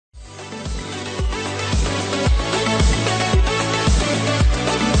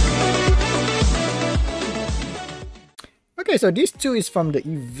Okay, so these two is from the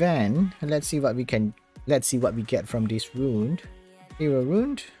event. Let's see what we get from this rune. Hero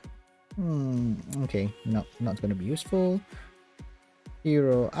rune. Okay, not gonna be useful.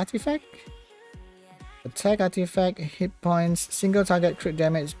 Hero artifact. Attack artifact, hit points, single target crit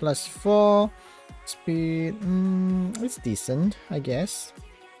damage plus 4. Speed, it's decent, I guess.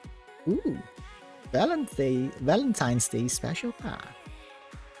 Ooh, Valentine's Day special pack.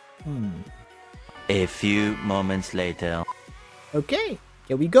 A few moments later. Okay,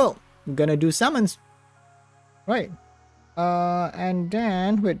 here we go. We're gonna do summons. Right. And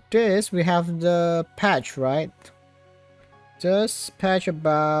then with this, we have the patch, right? Just patch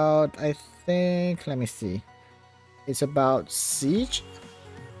about, I think, let me see. It's about siege.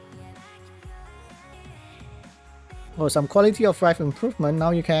 Oh, some quality of life improvement.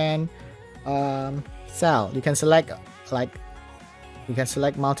 Now you can sell. You can select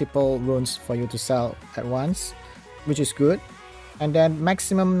multiple runes for you to sell at once, which is good. And then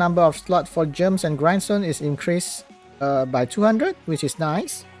maximum number of slots for gems and grindstone is increased by 200, which is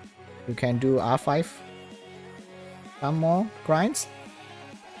nice. You can do R5. Some more grinds.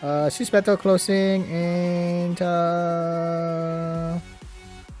 Siege battle closing in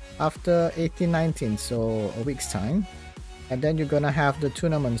after 18-19, so a week's time. And then you're gonna have the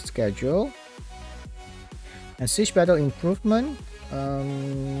tournament schedule and siege battle improvement.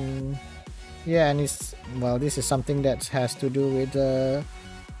 Yeah, and this is something that has to do with the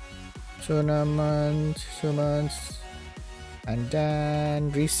tournament, and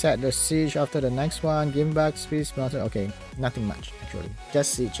then reset the siege after the next one. Give back speed, mountain. Okay, nothing much actually,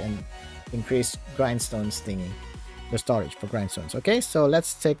 just siege and increase grindstones thingy, the storage for grindstones. Okay, so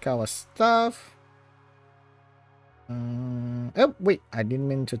let's take our stuff. Oh wait, I didn't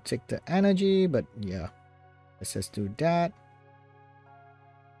mean to take the energy, but yeah, let's just do that.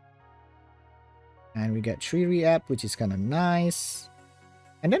 And we get 3 re-app, which is kind of nice.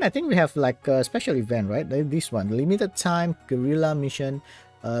 And then I think we have like a special event, right? This one, limited time guerrilla mission.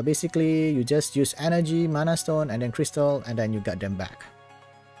 Basically, you just use energy, mana stone, and then crystal, and then you got them back.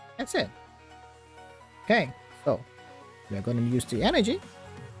 That's it. Okay, so we are going to use the energy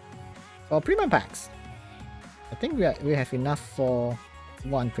for premium packs. I think we have enough for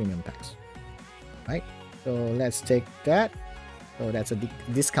 1 premium packs, right? So let's take that. So that's a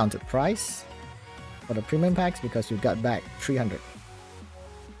discounted price for the premium packs because you got back 300.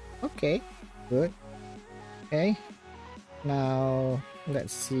 Okay, good. Okay, now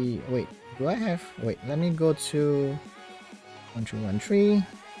let's see. Wait, do I have? Wait, let me go to 1313.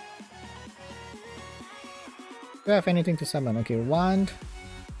 Do I have anything to summon? Okay, 1,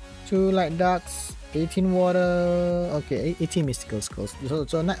 2 light ducks, 18 water. Okay, 18 mystical scrolls.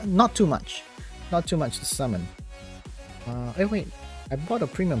 So not too much, not too much to summon. Wait, I bought a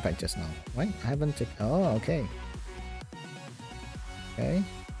premium pack just now, right? I haven't taken. Oh, okay. Okay.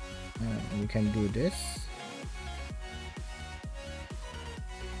 We can do this.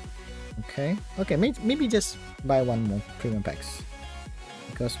 Okay, maybe just buy 1 more premium packs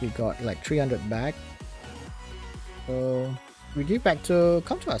because we got like 300 back. So we give back to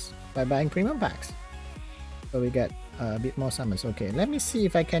come to us by buying premium packs. So we get a bit more summons. Okay, let me see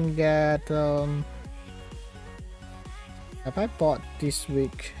if I can get. Have I bought this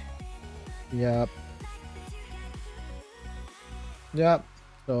week? Yep.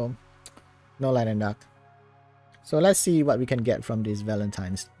 So no light and dark. So let's see what we can get from this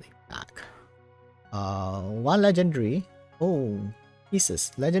Valentine's Day pack. 1 legendary. Oh,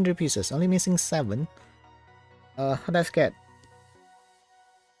 pieces, legendary pieces. Only missing 7. Let's get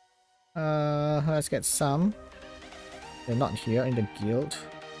some. They're not here in the guild.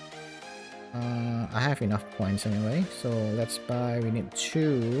 I have enough points anyway, so let's buy. We need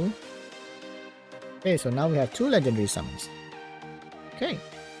 2. Okay, so now we have 2 legendary summons. Okay.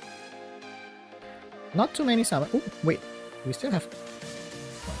 Not too many summons. Oh, wait. We still have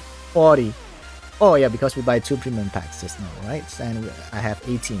 40. Oh, yeah, because we buy 2 premium packs just now, right? And I have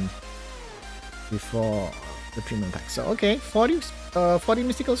 18 before the premium pack. So, okay, 40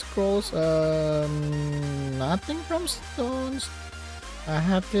 mystical scrolls. Nothing from stones. I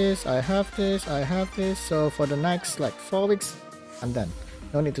have this. So, for the next, like, 4 weeks, I'm done.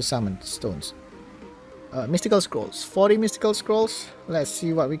 No need to summon stones. Mystical scrolls. 40 mystical scrolls. Let's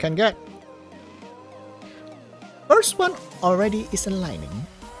see what we can get. First one already is aligning.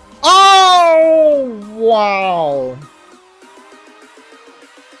 Oh, wow!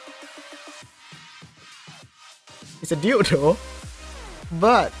 It's a dude though,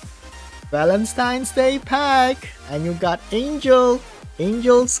 but Valentine's Day pack, and you got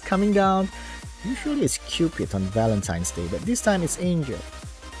angels coming down. Usually it's Cupid on Valentine's Day, but this time it's angel.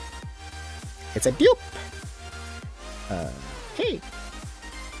 It's a dupe. Okay.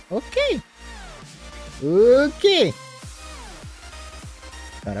 Okay. Okay.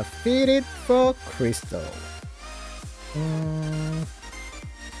 Gotta feed it for crystal.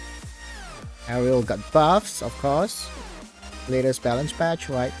 Ariel got buffs, of course. Latest balance patch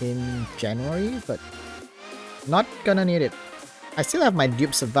right in January, but not gonna need it. I still have my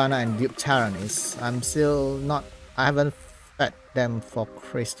Dupe Savannah and Dupe Taranis. I haven't fed them for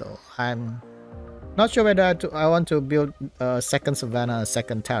crystal. I'm not sure whether I want to build a second Savannah, a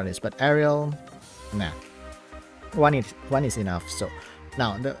second Taranis, but Ariel, nah. One is enough. So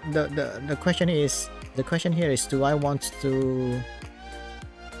now the question here is, do I want to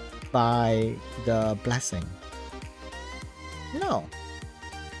buy the blessing? No.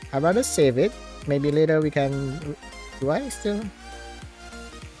 I'd rather save it. Maybe later we can. Do I still?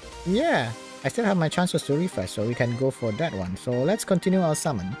 Yeah, I still have my chances to refresh, so we can go for that one. So let's continue our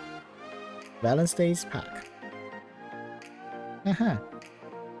summon. Valentine's pack.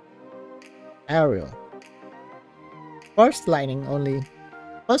 Ariel. First lightning only.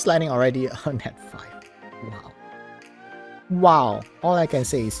 First lightning already on net 5. Wow. Wow. All I can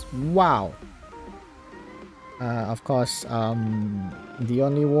say is wow. Of course, the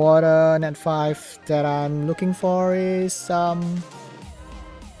only water net 5 that I'm looking for is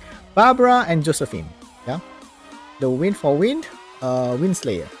Barbara and Josephine. Yeah. The wind for wind, Wind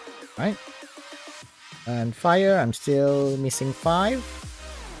Slayer, right? And fire, I'm still missing 5.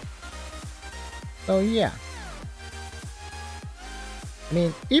 So yeah. I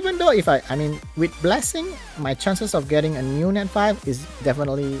mean, even though with blessing, my chances of getting a new net 5 is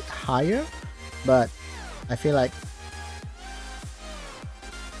definitely higher, but I feel like,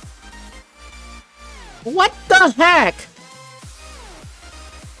 what the heck?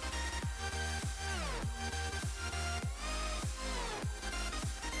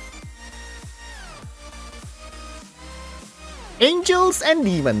 Angels and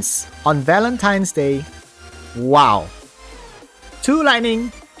Demons on Valentine's Day. Wow. 2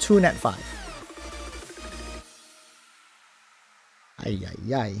 lightning, 2 net 5. Ay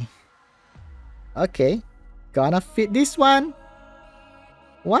ay ay. Okay. Gonna fit this one.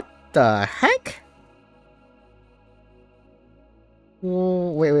 What the heck?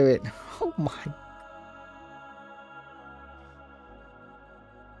 Oh, wait. Oh my.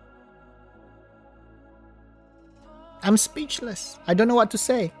 I'm speechless. I don't know what to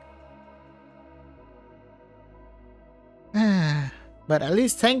say. But at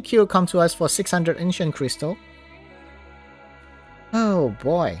least thank you come to us for 600 ancient crystal. Oh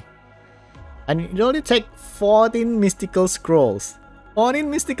boy. And it only take 14 mystical scrolls. 14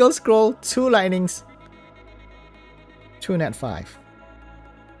 mystical scroll, 2 lightnings, 2 net 5.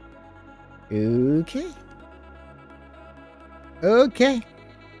 Okay. Okay.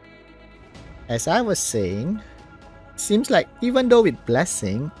 As I was saying, seems like even though with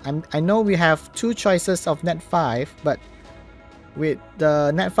blessing, I know we have 2 choices of net 5, but with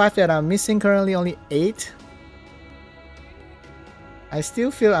the net 5 that I'm missing currently only 8, I still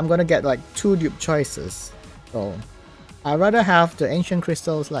feel I'm gonna get like 2 dupe choices. So I'd rather have the ancient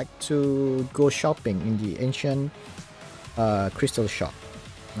crystals like to go shopping in the ancient crystal shop,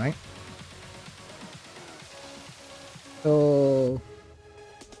 right? So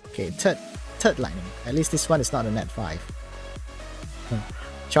okay, third lightning. At least this one is not a net 5.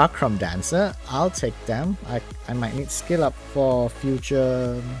 Chakram Dancer, I'll take them. I might need skill up for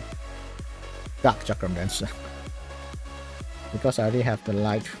future Dark Chakram Dancer. Because I already have the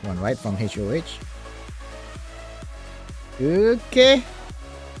light one, right, from HOH. Okay.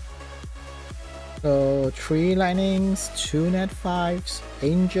 So 3 lightnings, 2 net 5s,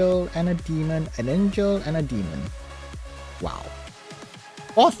 angel and a demon, an angel and a demon. Wow.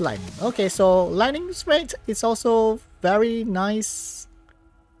 4th lightning. Okay, so lightning's rate is also very nice.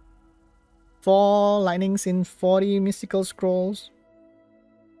 4 lightnings in 40 mystical scrolls.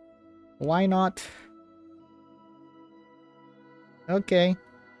 Why not? Okay.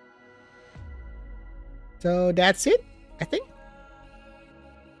 So that's it, I think,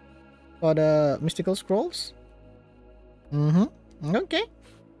 for the mystical scrolls. Okay.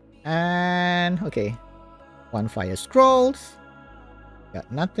 And okay. 1 fire scrolls.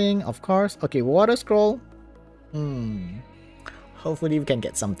 Got nothing, of course. Okay, water scroll. Hopefully we can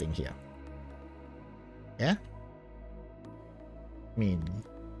get something here. Yeah? I mean,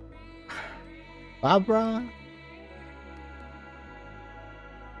 Barbara,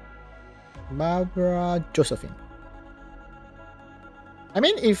 Josephine. I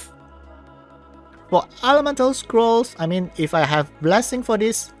mean, if for elemental scrolls, I mean, if I have blessing for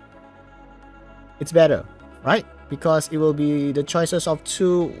this, it's better, right? Because it will be the choices of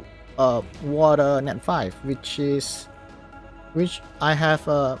 2 water net 5, which is which I have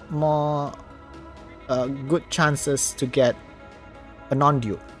more good chances to get a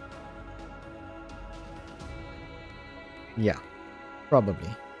non-dual. Yeah, probably.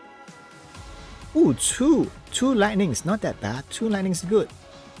 Ooh, two lightnings, not that bad. Two lightnings good.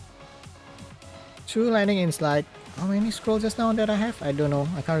 Two lightning is like, how many scrolls just now that I have? I don't know,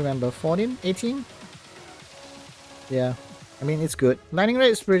 I can't remember. 14, 18? Yeah, I mean, it's good. Lightning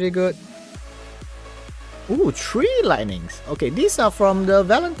rate is pretty good. Ooh, 3 lightnings. Okay, these are from the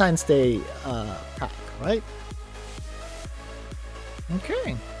Valentine's Day pack, right?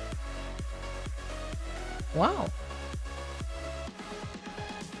 Okay. Wow.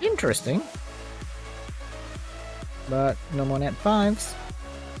 Interesting. But no more net 5s.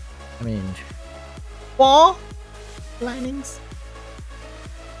 I mean, 4 lightnings.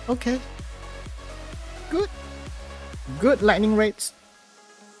 Okay. Good. Good lightning rates.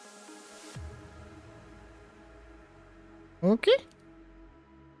 Okay.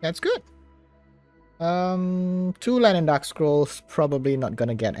 That's good. 2 light and dark scrolls, probably not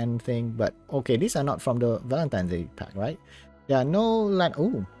gonna get anything, but okay, these are not from the Valentine's Day pack, right? Yeah, no light.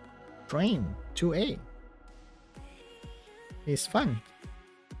 Oh, train 2A. It's fun.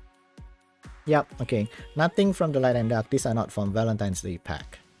 Yep, okay. Nothing from the light and dark. These are not from Valentine's Day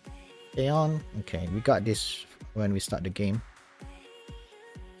pack. Aeon. Okay, we got this when we start the game.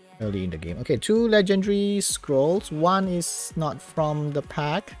 Early in the game. Okay, 2 legendary scrolls. 1 is not from the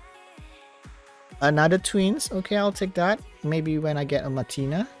pack. Another twins. Okay, I'll take that. Maybe when I get a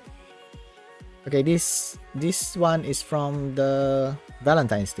Martina. Okay, this one is from the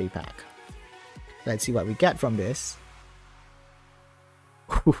Valentine's Day pack. Let's see what we get from this.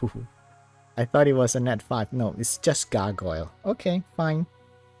 I thought it was a net 5. No, it's just gargoyle. Okay, fine.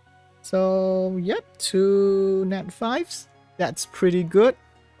 So, yep, 2 net 5s. That's pretty good.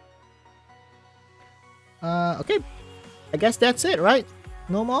 Okay, I guess that's it, right?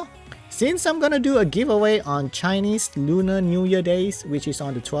 No more? Since I'm gonna do a giveaway on Chinese Lunar New Year days, which is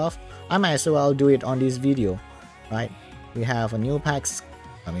on the 12th, I might as well do it on this video, right? We have a new packs.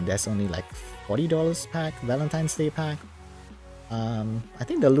 I mean, that's only like $40 pack, Valentine's Day pack. I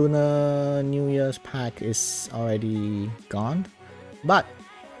think the Lunar New Year's pack is already gone, but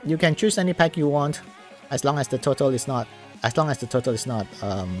you can choose any pack you want as long as the total is not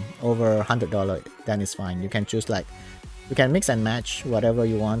over $100, then it's fine. You can choose, like, you can mix and match whatever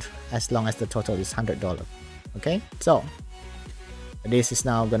you want as long as the total is $100. Okay, so this is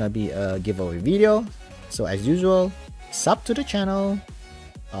now gonna be a giveaway video. So as usual, sub to the channel,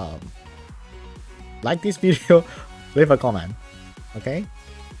 like this video, leave a comment. Okay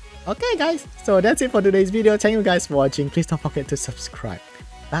guys, so that's it for today's video. Thank you guys for watching. Please don't forget to subscribe.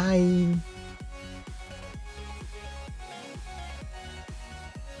 Bye.